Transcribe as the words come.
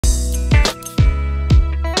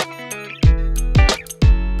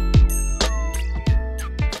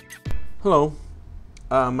Hello,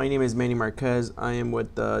 my name is Manny Marquez. I am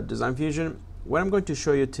with Designfusion. What I'm going to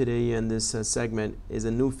show you today in this segment is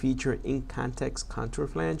a new feature in context contour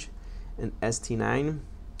flange in ST9.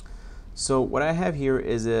 So what I have here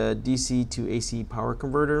is a DC to AC power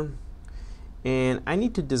converter, and I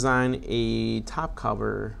need to design a top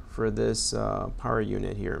cover for this power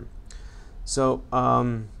unit here. So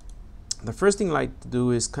the first thing I like to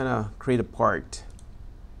do is kind of create a part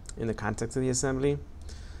in the context of the assembly.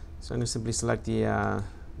 So I'm going to simply select the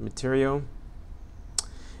material,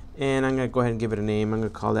 and I'm going to go ahead and give it a name. I'm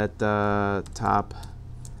going to call that top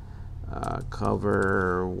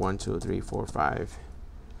cover 1, 2, 3, 4, 5,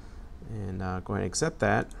 and go ahead and accept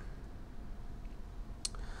that.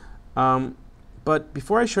 But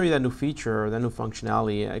before I show you that new feature or that new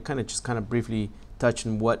functionality, I just briefly touch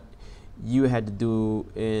on what you had to do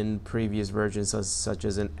in previous versions, such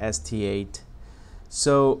as in ST8.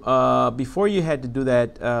 So before you had to do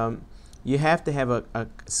that, you have to have a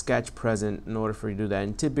sketch present in order for you to do that.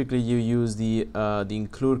 And typically you use the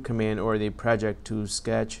include command or the project to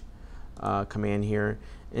sketch command here,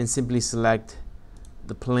 and simply select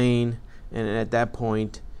the plane. And at that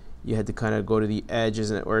point, you had to kind of go to the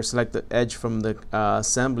edges or select the edge from the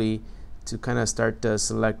assembly to kind of start to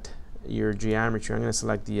select your geometry. I'm going to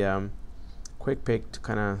select the quick pick to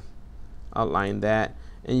kind of outline that.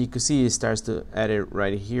 And you can see it starts to edit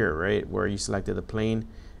right here, right where you selected the plane.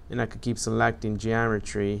 And I could keep selecting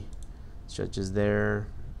geometry, such as there,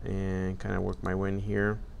 and kind of work my way in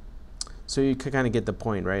here. So you can kind of get the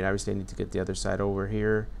point, right? Obviously, I need to get the other side over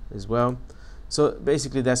here as well. So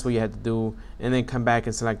basically, that's what you had to do. And then come back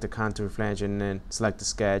and select the contour flange, and then select the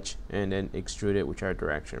sketch, and then extrude it whichever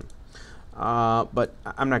direction. But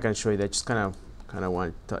I'm not going to show you that. Just kind of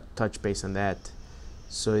want to touch base on that,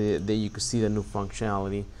 so that you can see the new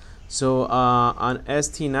functionality. So on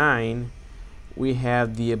ST9, we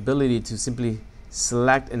have the ability to simply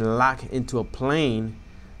select and lock into a plane,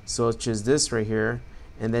 such as this right here,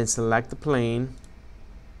 and then select the plane.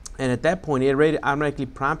 And at that point, it already automatically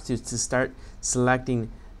prompts you to start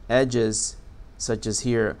selecting edges, such as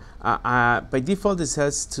here. By default, it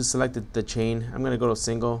says to select the chain. I'm going to go to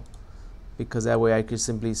single, because that way I could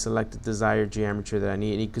simply select the desired geometry that I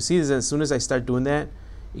need. And you can see this, as soon as I start doing that,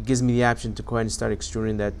 it gives me the option to go ahead and start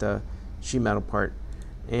extruding that sheet metal part.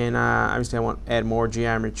 And obviously I want to add more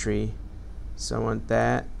geometry, so I want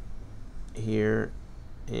that here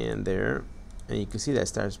and there, and you can see that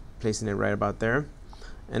starts placing it right about there.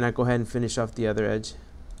 And I go ahead and finish off the other edge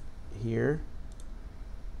here,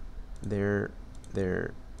 there,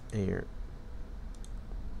 here.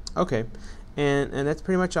 Okay, and that's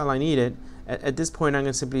pretty much all I needed. At this point, I'm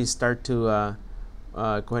going to simply start to go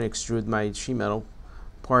ahead and extrude my sheet metal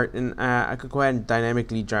part, and I could go ahead and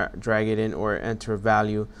dynamically drag it in or enter a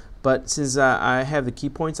value. But since I have the key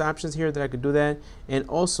points options here, that I could do that. And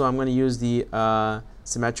also I'm going to use the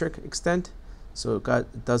symmetric extent, so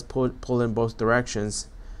it does pull in both directions.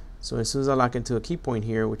 So as soon as I lock into a key point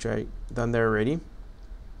here, which I done there already,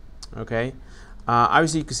 okay,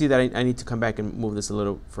 obviously you can see that I need to come back and move this a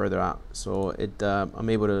little further out, so I'm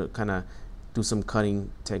able to kind of do some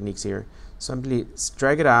cutting techniques here. So simply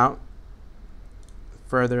drag it out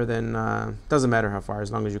further than, doesn't matter how far,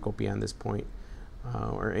 as long as you go beyond this point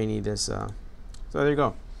or any of this. So there you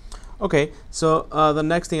go. Okay, so the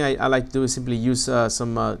next thing I like to do is simply use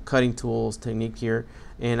some cutting tools technique here,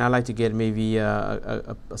 and I like to get maybe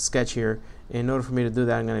a sketch here. In order for me to do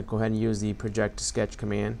that, I'm going to go ahead and use the project to sketch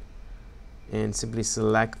command, and simply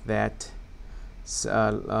select that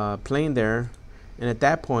plane there. And at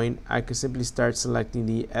that point, I could simply start selecting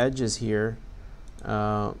the edges here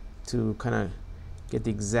to kind of get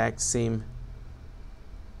the exact same.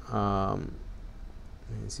 Let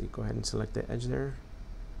me see. Go ahead and select the edge there,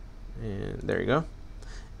 and there you go.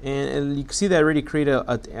 And you can see that I already created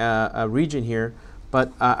a region here,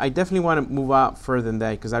 but I definitely want to move out further than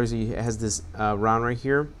that, because obviously it has this round right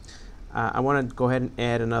here. I want to go ahead and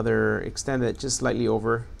add another, extend it just slightly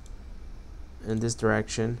over in this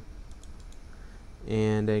direction,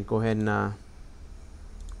 and then go ahead and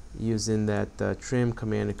using that trim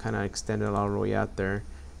command to kind of extend it all the way out there.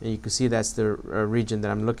 And you can see that's the region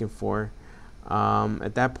that I'm looking for.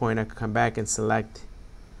 At that point, I could come back and select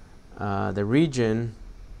the region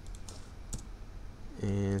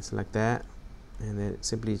and select that, and then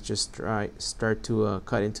simply just start to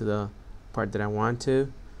cut into the part that I want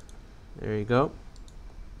to. There you go.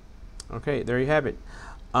 Okay, there you have it.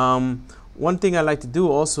 One thing I like to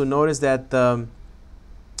do also, notice that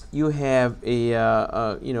you have a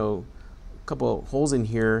couple of holes in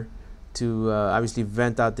here to obviously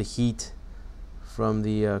vent out the heat from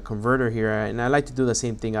the converter here, and I like to do the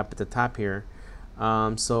same thing up at the top here.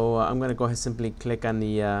 So I'm going to go ahead and simply click on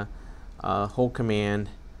the hold command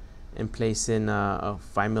and place in a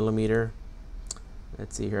 5mm.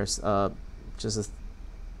 Let's see here, just a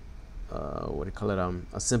what do you call it,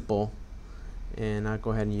 a simple, and I'll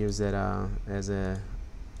go ahead and use that let's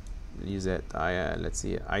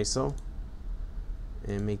see, ISO,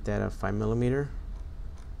 and make that a 5mm.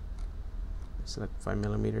 Select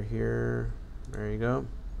 5mm here, there you go,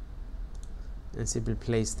 and simply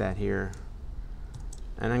place that here.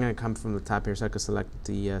 And I'm going to come from the top here, so I can select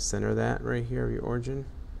the center of that right here, your origin,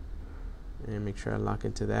 and make sure I lock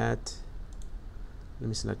into that. Let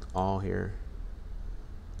me select all here.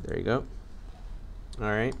 There you go. All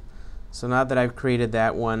right. So now that I've created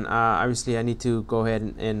that one, obviously I need to go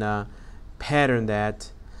ahead and pattern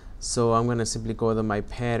that. So I'm going to simply go to my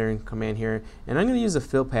pattern command here, and I'm going to use a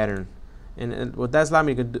fill pattern. And what that's allow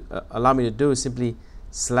me to do is simply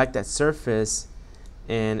select that surface,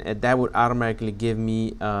 and that would automatically give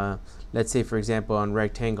me, let's say for example on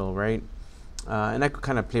rectangle, right? And I could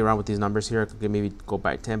kind of play around with these numbers here. I could maybe go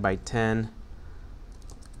by 10 by 10.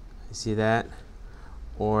 You see that?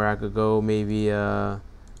 Or I could go maybe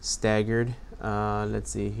staggered.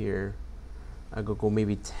 Let's see here. I could go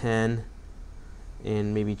maybe 10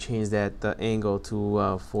 and maybe change that angle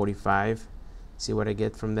to 45. See what I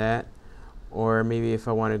get from that. Or maybe if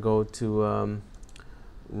I want to go to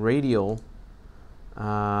radial,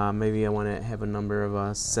 maybe I want to have a number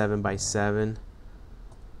of 7 by 7.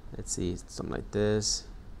 Let's see, something like this.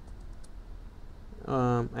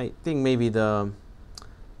 I think maybe the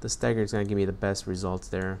stagger is going to give me the best results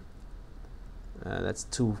there. That's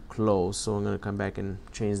too close, so I'm going to come back and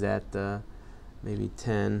change that maybe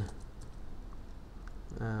 10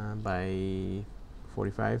 by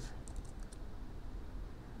 45.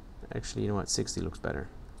 Actually, you know what, 60 looks better.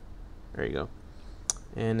 There you go.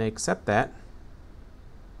 And accept that.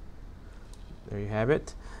 There you have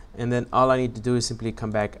it. And then all I need to do is simply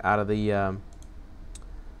come back out of the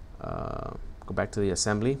go back to the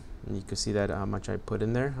assembly, and you can see that how much I put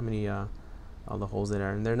in there, how many all the holes that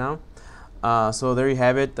are in there now. So there you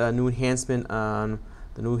have it, the new enhancement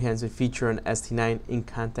feature on ST9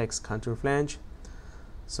 In-context Contour flange.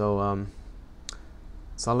 So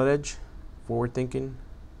solid edge, forward thinking,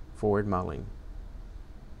 forward modeling.